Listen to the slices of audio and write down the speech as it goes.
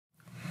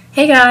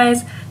Hey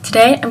guys!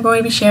 Today I'm going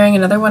to be sharing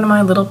another one of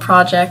my little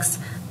projects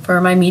for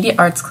my media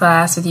arts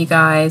class with you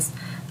guys.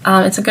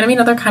 It's going to be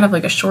another kind of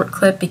like a short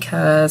clip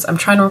because I'm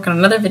trying to work on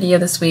another video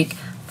this week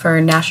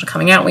for National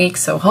Coming Out Week,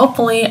 so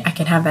hopefully I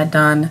can have that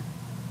done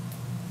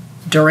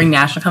during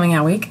National Coming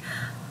Out Week.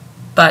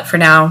 But for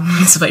now,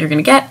 this is what you're going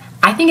to get.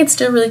 I think it's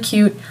still really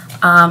cute.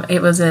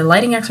 It was a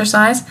lighting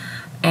exercise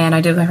and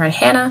I did it with my friend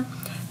Hannah,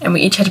 and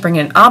we each had to bring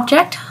in an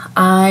object.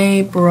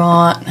 I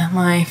brought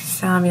my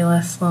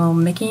fabulous little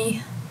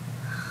Mickey.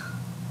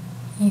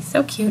 He's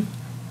so cute.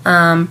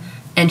 And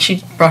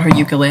she brought her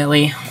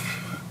ukulele.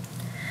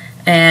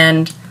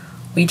 And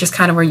we just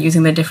kind of were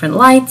using the different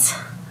lights.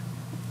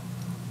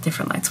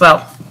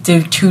 Well,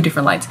 two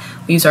different lights.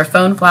 We used our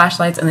phone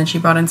flashlights, and then she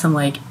brought in some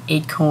like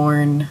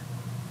pine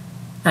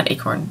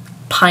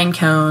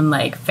cone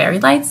like fairy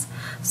lights.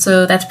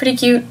 So that's pretty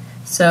cute.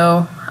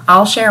 So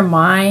I'll share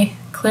my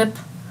clip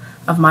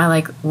of my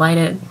like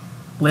lit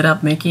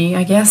up Mickey,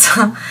 I guess.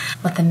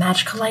 Let the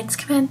magical lights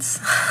commence.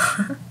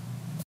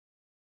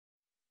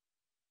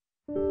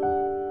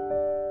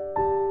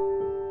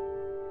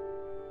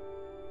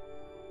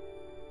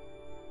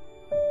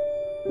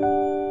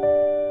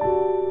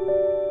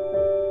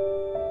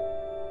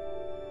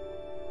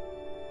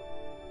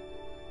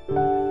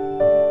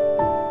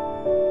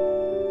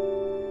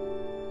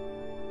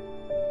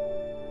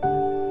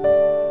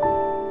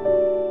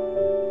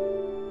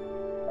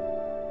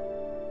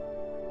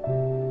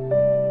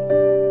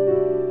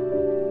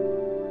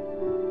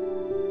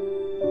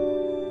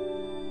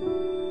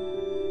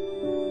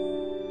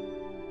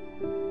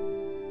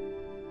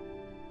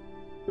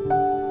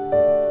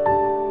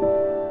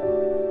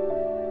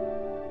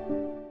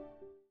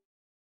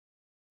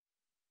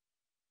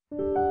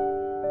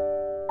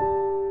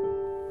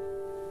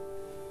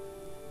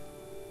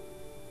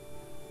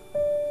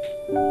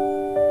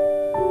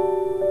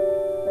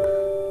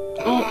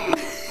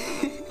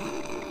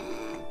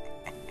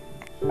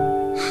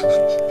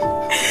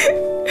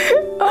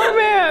 Oh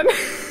man!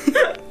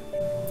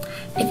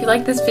 If you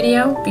like this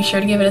video, be sure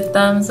to give it a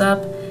thumbs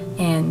up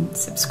and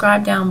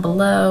subscribe down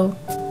below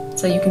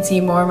so you can see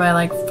more of my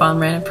like fun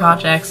random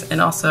projects, and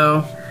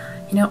also,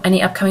 you know,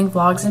 any upcoming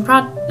vlogs and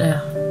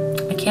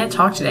I can't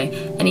talk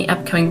today. Any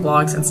upcoming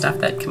vlogs and stuff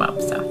that come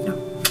up. So, you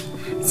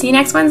know, see you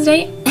next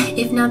Wednesday,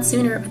 if not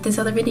sooner, with this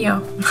other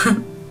video.